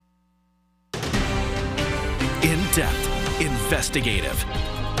In-depth, investigative.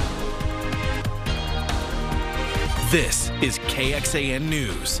 This is KXAN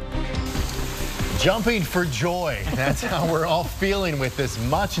News. Jumping for joy. That's how we're all feeling with this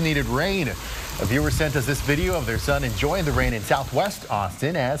much-needed rain. A viewer sent us this video of their son enjoying the rain in southwest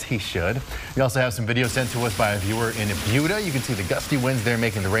Austin, as he should. We also have some video sent to us by a viewer in Buda. You can see the gusty winds there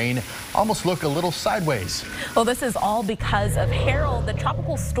making the rain almost look a little sideways. Well, this is all because of Harold. The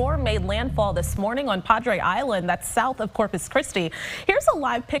tropical storm made landfall this morning on Padre Island, that's south of Corpus Christi. Here's a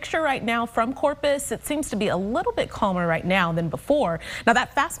live picture right now from Corpus. It seems to be a little bit calmer right now than before. Now,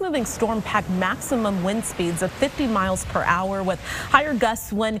 that fast-moving storm packed maximum wind speeds of 50 miles per hour with higher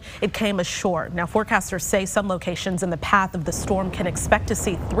gusts when it came ashore. Now, forecasters say some locations in the path of the storm can expect to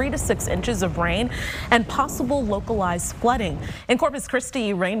see 3 to 6 inches of rain and possible localized flooding. In Corpus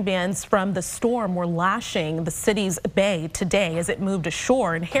Christi, rain bands from the storm were lashing the city's bay today as it moved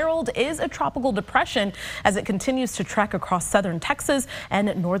ashore. And Harold is a tropical depression as it continues to trek across southern Texas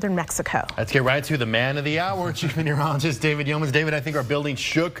and northern Mexico. Let's get right to the man of the hour, chief meteorologist David Yeomans. David, I think our building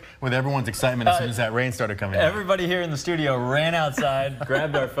shook with everyone's excitement as soon as that rain started coming in. Everybody here in the studio ran outside,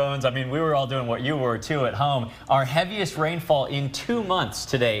 grabbed our phones. I mean, we were all doing what you were too at home. Our heaviest rainfall in 2 months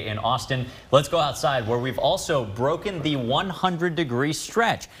today in Austin. Let's go outside where we've also broken the 100-degree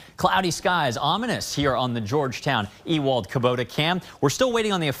stretch. Cloudy skies, ominous here on the Georgetown Ewald Kubota cam. We're still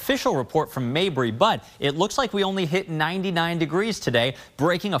waiting on the official report from Mabry, but it looks like we only hit 99 degrees today,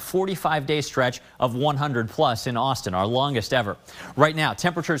 breaking a 45-day stretch of 100 plus in Austin, our longest ever. Right now,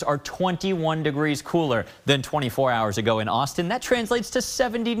 temperatures are 21 degrees cooler than 24 hours ago in Austin. That translates to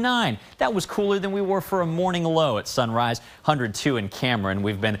 79. That was cooler than we were for a morning low at sunrise, 102 in Cameron.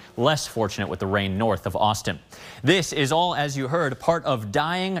 We've been less fortunate with the rain north of Austin. This is all, as you heard, part of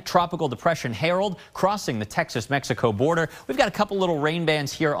dying tropical depression Harold crossing the Texas-Mexico border. We've got a couple little rain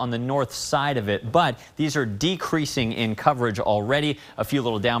bands here on the north side of it, but these are decreasing in coverage already. A few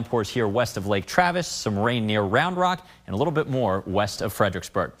little downpours here west of Lake Travis, some rain near Round Rock, and a little bit more west of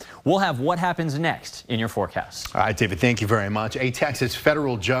Fredericksburg. We'll have what happens next in your forecast. All right, David, thank you very much. A Texas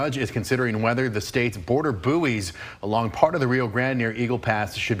federal judge is considering whether the state's border buoys along part of the Rio Grande near Eagle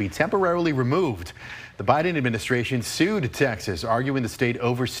Pass should be temporarily removed. The Biden administration sued Texas, arguing the state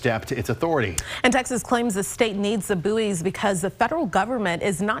overstepped its authority. And Texas claims the state needs the buoys because the federal government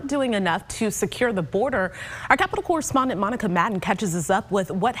is not doing enough to secure the border. Our Capitol correspondent Monica Madden catches us up with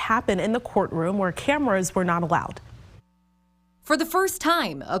what happened in the courtroom where cameras were not allowed. For the first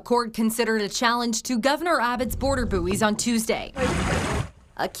time, a court considered a challenge to Governor Abbott's border buoys on Tuesday.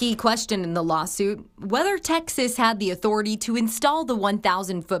 A key question in the lawsuit, whether Texas had the authority to install the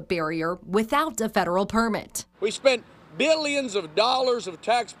 1,000-foot barrier without a federal permit. We spent billions of dollars of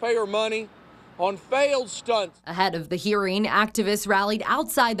taxpayer money on failed stunts. Ahead of the hearing, activists rallied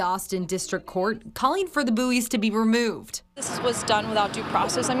outside the Austin District Court, calling for the buoys to be removed. This was done without due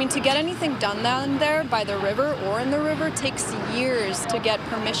process. I mean, to get anything done down there by the river or in the river takes years to get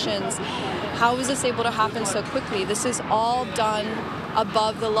permissions. How is this able to happen so quickly? This is all done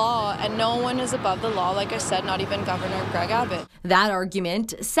above the law, and no one is above the law, like I said, not even Governor Greg Abbott. That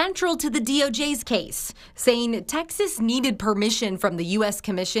argument central to the DOJ's case, saying Texas needed permission from the U.S.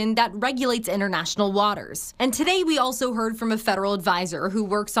 Commission that regulates international waters. And today we also heard from a federal advisor who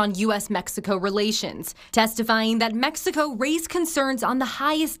works on U.S.-Mexico relations, testifying that Mexico raised concerns on the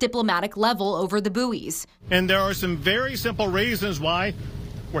highest diplomatic level over the buoys. And there are some very simple reasons why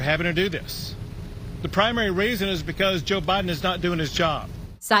we're having to do this. The primary reason is because Joe Biden is not doing his job.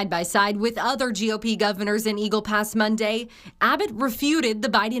 Side by side with other GOP governors in Eagle Pass Monday, Abbott refuted the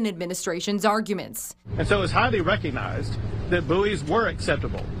Biden administration's arguments. And so it's highly recognized that buoys were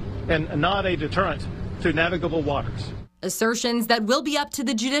acceptable and not a deterrent to navigable waters. Assertions that will be up to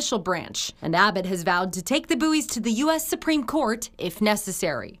the judicial branch, and Abbott has vowed to take the buoys to the U.S. Supreme Court if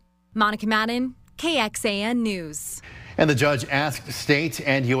necessary. Monica Madden, KXAN News. And the judge asked state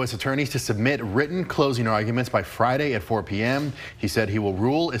and U.S. attorneys to submit written closing arguments by Friday at 4 p.m. He said he will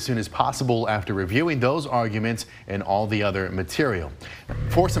rule as soon as possible after reviewing those arguments and all the other material.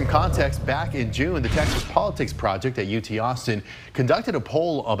 For some context, back in June, the Texas Politics Project at UT Austin conducted a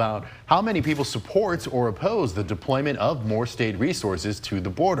poll about how many people support or oppose the deployment of more state resources to the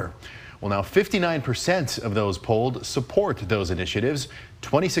border. Well, now 59% of those polled support those initiatives,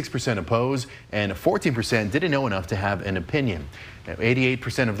 26% oppose, and 14% didn't know enough to have an opinion. Now,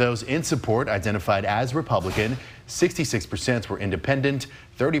 88% of those in support identified as Republican, 66% were independent,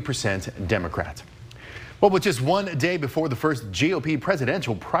 30% Democrat. Well, with just one day before the first GOP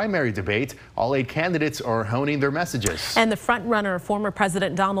presidential primary debate, all 8 candidates are honing their messages. And the frontrunner, former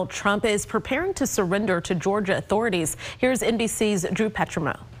President Donald Trump, is preparing to surrender to Georgia authorities. Here's NBC's Drew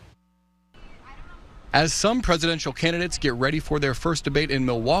Petrimo. As some presidential candidates get ready for their first debate in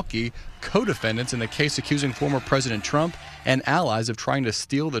Milwaukee, co-defendants in the case accusing former President Trump and allies of trying to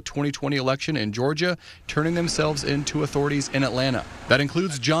steal the 2020 election in Georgia, turning themselves into authorities in Atlanta. That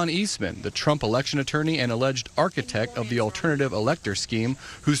includes John Eastman, the Trump election attorney and alleged architect of the alternative elector scheme,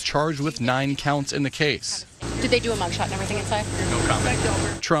 who's charged with 9 counts in the case. Did they do a mugshot and everything inside? No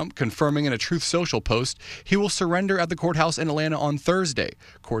comment. Trump confirming in a Truth Social post he will surrender at the courthouse in Atlanta on Thursday.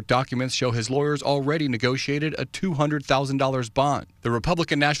 Court documents show his lawyers already negotiated a $200,000 bond. The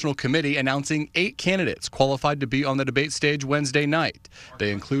Republican National Committee announcing 8 candidates qualified to be on the debate stage Wednesday night.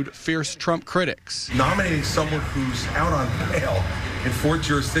 They include fierce Trump critics. Nominating someone who's out on bail in 4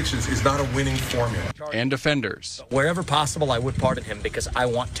 jurisdictions is not a winning formula. And defenders. Wherever possible, I would pardon him because I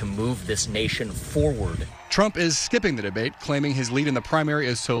want to move this nation forward. Trump is skipping the debate, claiming his lead in the primary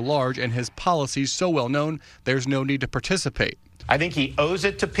is so large and his policies so well known, there's no need to participate. I think he owes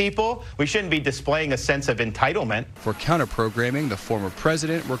it to people. We shouldn't be displaying a sense of entitlement. For counter-programming, the former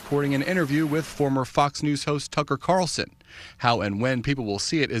president recording an interview with former Fox News host Tucker Carlson. How and when people will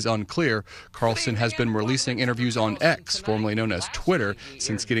see it is unclear. Carlson has been releasing interviews on X, formerly known as Twitter,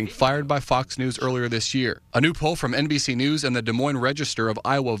 since getting fired by Fox News earlier this year. A new poll from NBC News and the Des Moines Register of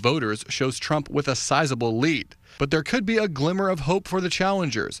Iowa voters shows Trump with a sizable lead. But there could be a glimmer of hope for the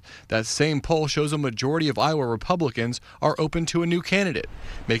challengers. That same poll shows a majority of Iowa Republicans are open to a new candidate,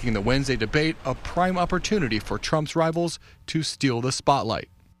 making the Wednesday debate a prime opportunity for Trump's rivals to steal the spotlight.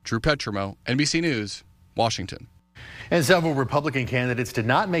 Drew Petromo, NBC News, Washington. And several Republican candidates did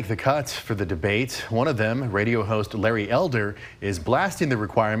not make the cut for the debate. One of them, radio host Larry Elder, is blasting the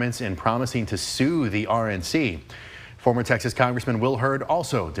requirements and promising to sue the RNC. Former Texas Congressman Will Hurd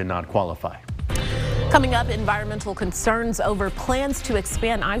also did not qualify. Coming up, environmental concerns over plans to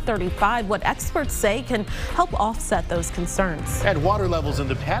expand I-35, what experts say can help offset those concerns. And water levels in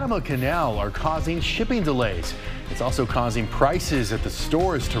the Panama Canal are causing shipping delays. It's also causing prices at the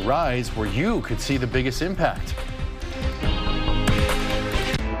stores to rise, where you could see the biggest impact.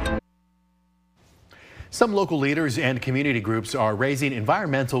 Some local leaders and community groups are raising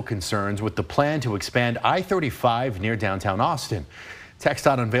environmental concerns with the plan to expand I-35 near downtown Austin.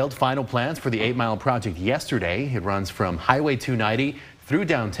 TxDOT unveiled final plans for the 8-mile project yesterday. It runs from Highway 290 through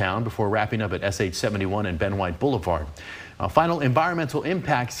downtown before wrapping up at SH 71 and Ben White Boulevard. A final environmental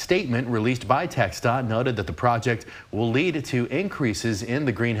impact statement released by TxDOT noted that the project will lead to increases in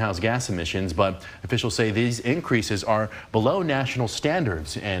the greenhouse gas emissions, but officials say these increases are below national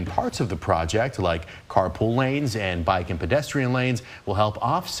standards, and parts of the project, like carpool lanes and bike and pedestrian lanes, will help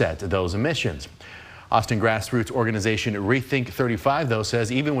offset those emissions. Austin grassroots organization Rethink 35, though,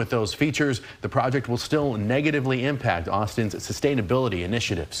 says even with those features, the project will still negatively impact Austin's sustainability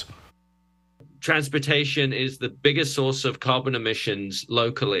initiatives. Transportation is the biggest source of carbon emissions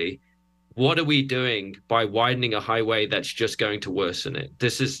locally. What are we doing by widening a highway that's just going to worsen it?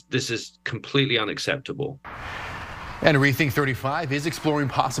 This is completely unacceptable. And Rethink 35 is exploring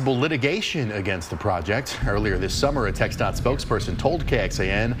possible litigation against the project. Earlier this summer, a TxDOT spokesperson told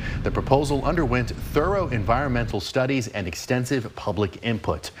KXAN the proposal underwent thorough environmental studies and extensive public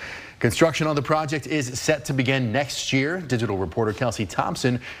input. Construction on the project is set to begin next year. Digital reporter Kelsey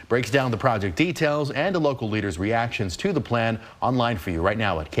Thompson breaks down the project details and the local leaders' reactions to the plan online for you right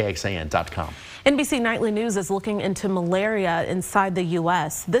now at KXAN.com. NBC Nightly News is looking into malaria inside the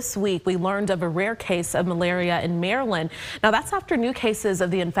U.S. This week, we learned of a rare case of malaria in Maryland. Now, that's after new cases of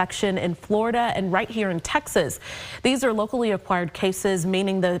the infection in Florida and right here in Texas. These are locally acquired cases,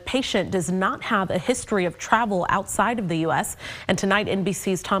 meaning the patient does not have a history of travel outside of the U.S. And tonight,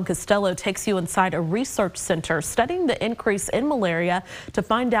 NBC's Tom Costello takes you inside a research center studying the increase in malaria to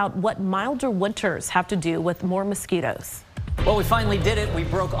find out what milder winters have to do with more mosquitoes. Well, we finally did it. We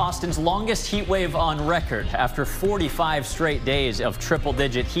broke Austin's longest heat wave on record. After 45 straight days of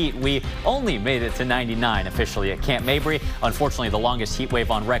triple-digit heat, we only made it to 99 officially at Camp Mabry. Unfortunately, the longest heat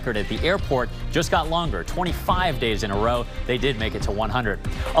wave on record at the airport just got longer. 25 days in a row, they did make it to 100.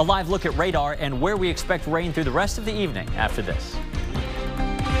 A live look at radar and where we expect rain through the rest of the evening after this.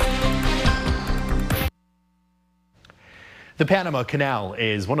 The Panama Canal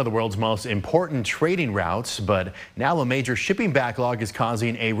is one of the world's most important trading routes, but now a major shipping backlog is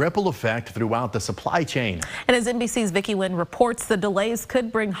causing a ripple effect throughout the supply chain. And as NBC's Vicki Nguyen reports, the delays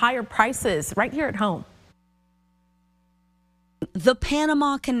could bring higher prices right here at home. The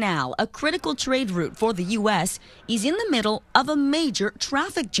Panama Canal, a critical trade route for the U.S., is in the middle of a major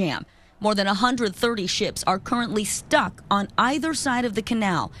traffic jam. More than 130 ships are currently stuck on either side of the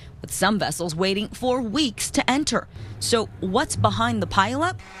canal, with some vessels waiting for weeks to enter. So what's behind the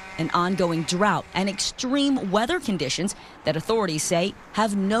pileup? An ongoing drought and extreme weather conditions that authorities say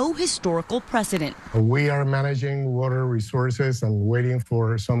have no historical precedent. We are managing water resources and waiting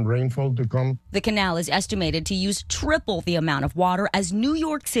for some rainfall to come. The canal is estimated to use triple the amount of water as New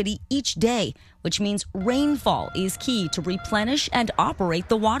York City each day, which means rainfall is key to replenish and operate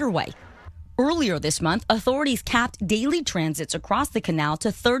the waterway. Earlier this month, authorities capped daily transits across the canal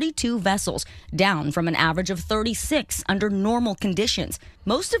to 32 vessels, down from an average of 36 under normal conditions.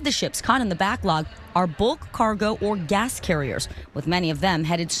 Most of the ships caught in the backlog are bulk cargo or gas carriers, with many of them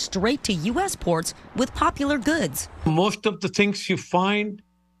headed straight to U.S. ports with popular goods. Most of the things you find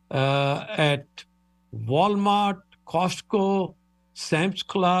at Walmart, Costco, Sam's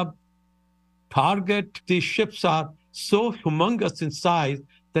Club, Target, these ships are so humongous in size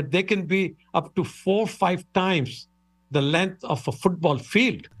that they can be up to 4 or 5 times the length of a football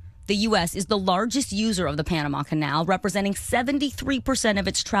field. The U.S. is the largest user of the Panama Canal, representing 73% of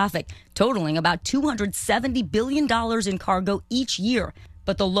its traffic, totaling about $270 billion in cargo each year.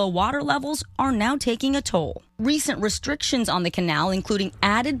 But the low water levels are now taking a toll. Recent restrictions on the canal, including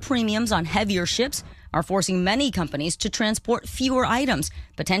added premiums on heavier ships, are forcing many companies to transport fewer items,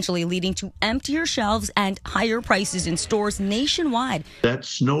 potentially leading to emptier shelves and higher prices in stores nationwide. That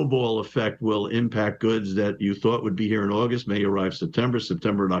snowball effect will impact goods that you thought would be here in August, may arrive September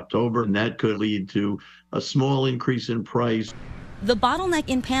and October, and that could lead to a small increase in price. The bottleneck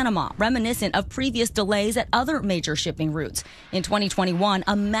in Panama, reminiscent of previous delays at other major shipping routes. In 2021,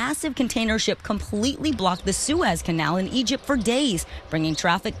 a massive container ship completely blocked the Suez Canal in Egypt for days, bringing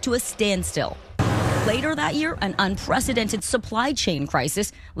traffic to a standstill. Later that year, an unprecedented supply chain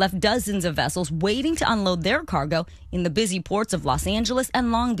crisis left dozens of vessels waiting to unload their cargo in the busy ports of Los Angeles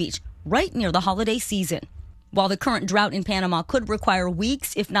and Long Beach, right near the holiday season. While the current drought in Panama could require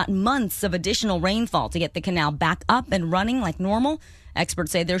weeks, if not months, of additional rainfall to get the canal back up and running like normal,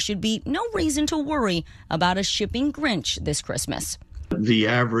 experts say there should be no reason to worry about a shipping Grinch this Christmas. The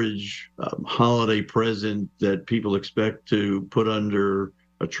average holiday present that people expect to put under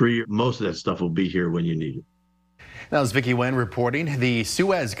a tree, most of that stuff will be here when you need it. That was Vicki Wen reporting. The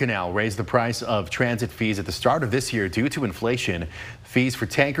Suez Canal raised the price of transit fees at the start of this year due to inflation. Fees for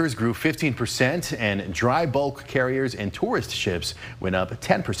tankers grew 15%, and dry bulk carriers and tourist ships went up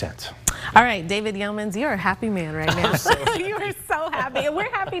 10%. All right, David Yeomans, you're a happy man right now. You are so happy, and we're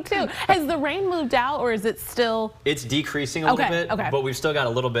happy too. Has the rain moved out, or is it still? It's decreasing a little bit, but we've still got a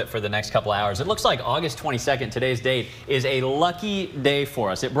little bit for the next couple hours. It looks like August 22nd, today's date, is a lucky day for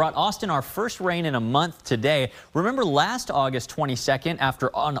us. It brought Austin our first rain in a month today. Remember last August 22nd,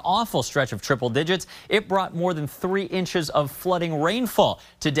 after an awful stretch of triple digits, it brought more than 3 inches of flooding rainfall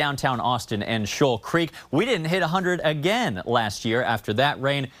to downtown Austin and Shoal Creek. We didn't hit 100 again last year after that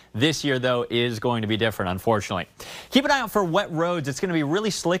rain. This year, though, is going to be different, unfortunately. Keep an eye out for wet roads. It's going to be really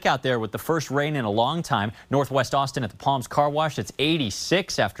slick out there with the first rain in a long time. Northwest Austin at the Palms Car Wash, it's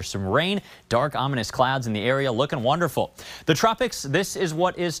 86 after some rain. Dark, ominous clouds in the area, looking wonderful. The tropics, this is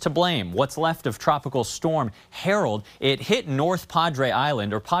what is to blame. What's left of Tropical Storm Harold. It hit North Padre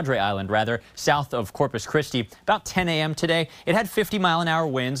Island, or Padre Island rather, south of Corpus Christi about 10 a.m. today. It had 50-mile-an-hour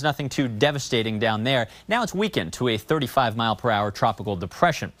winds, nothing too devastating down there. Now it's weakened to a 35-mile-per-hour tropical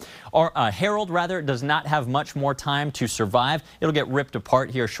depression. Harold, rather, does not have much more time to survive. It'll get ripped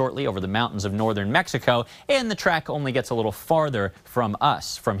apart here shortly over the mountains of northern Mexico, and the track only gets a little farther from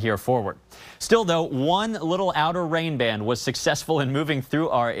us from here forward. Still, though, one little outer rain band was successful in moving through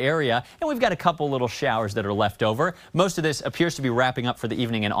our area, and we've got a couple little showers that are left over. Most of this appears to be wrapping up for the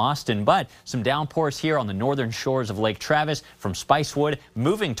evening in Austin, but some downpours here on the northern shores of Lake Travis from Spicewood,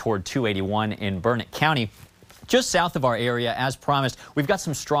 moving toward 281 in Burnett County. Just south of our area, as promised, we've got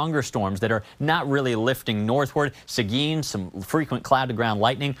some stronger storms that are not really lifting northward. Seguin, some frequent cloud-to-ground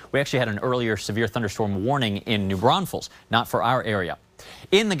lightning. We actually had an earlier severe thunderstorm warning in New Braunfels, not for our area.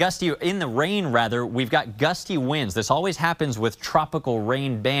 In the rain, we've got gusty winds. This always happens with tropical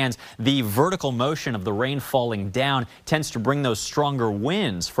rain bands. The vertical motion of the rain falling down tends to bring those stronger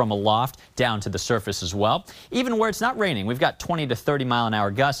winds from aloft down to the surface as well. Even where it's not raining, we've got 20 to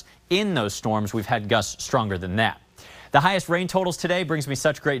 30-mile-an-hour gusts. In those storms, we've had gusts stronger than that. The highest rain totals today brings me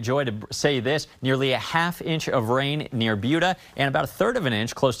such great joy to say this. Nearly a ½ inch of rain near Buda and about 1/3 of an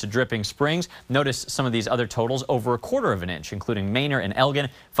inch close to Dripping Springs. Notice some of these other totals over 1/4 of an inch, including Manor and Elgin.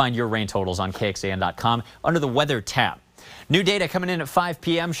 Find your rain totals on KXAN.com under the weather tab. New data coming in at 5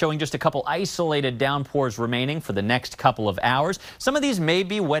 p.m. showing just a couple isolated downpours remaining for the next couple of hours. Some of these may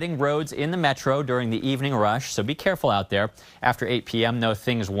be wetting roads in the metro during the evening rush, so be careful out there. After 8 p.m., though,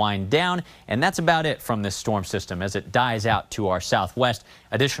 things wind down, and that's about it from this storm system as it dies out to our southwest.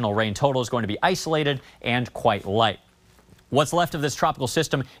 Additional rain total is going to be isolated and quite light. What's left of this tropical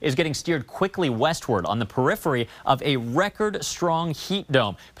system is getting steered quickly westward on the periphery of a record-strong heat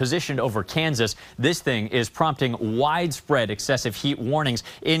dome positioned over Kansas. This thing is prompting widespread excessive heat warnings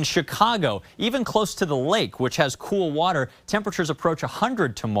in Chicago, even close to the lake, which has cool water. Temperatures approach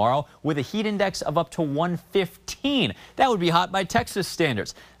 100 tomorrow with a heat index of up to 115. That would be hot by Texas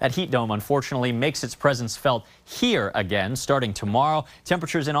standards. That heat dome, unfortunately, makes its presence felt here again starting tomorrow.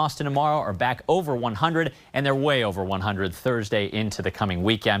 Temperatures in Austin tomorrow are back over 100, and they're way over 100 Thursday into the coming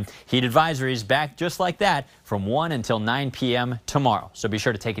weekend. Heat advisories back just like that from 1 until 9 p.m. tomorrow. So be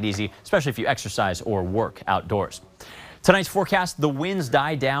sure to take it easy, especially if you exercise or work outdoors. Tonight's forecast, the winds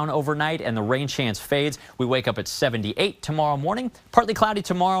die down overnight and the rain chance fades. We wake up at 78 tomorrow morning. Partly cloudy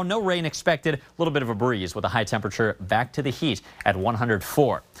tomorrow, no rain expected. A little bit of a breeze with a high temperature back to the heat at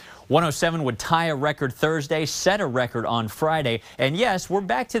 104. 107 would tie a record Thursday, set a record on Friday. And yes, we're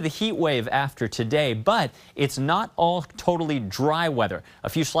back to the heat wave after today, but it's not all totally dry weather. A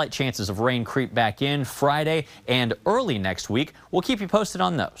few slight chances of rain creep back in Friday and early next week. We'll keep you posted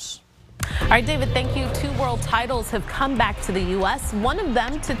on those. All right, David, thank you. 2 world titles have come back to the U.S., one of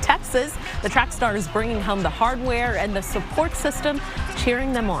them to Texas. The track stars bringing home the hardware and the support system,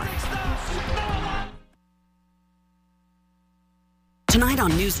 cheering them on. Tonight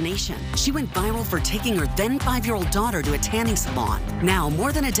on News Nation, she went viral for taking her then 5-year-old daughter to a tanning salon. Now,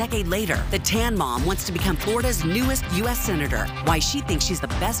 more than a decade later, the tan mom wants to become Florida's newest U.S. senator. Why she thinks she's the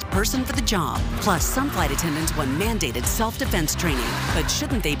best person for the job. Plus, some flight attendants want mandated self-defense training. But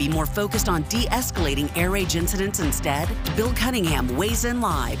shouldn't they be more focused on de-escalating air rage incidents instead? Bill Cunningham weighs in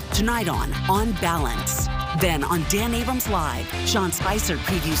live tonight on Balance. Then on Dan Abrams Live, Sean Spicer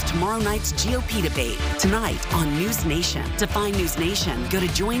previews tomorrow night's GOP debate. Tonight on News Nation. To find News Nation, go to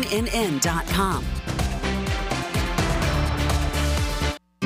joinnn.com.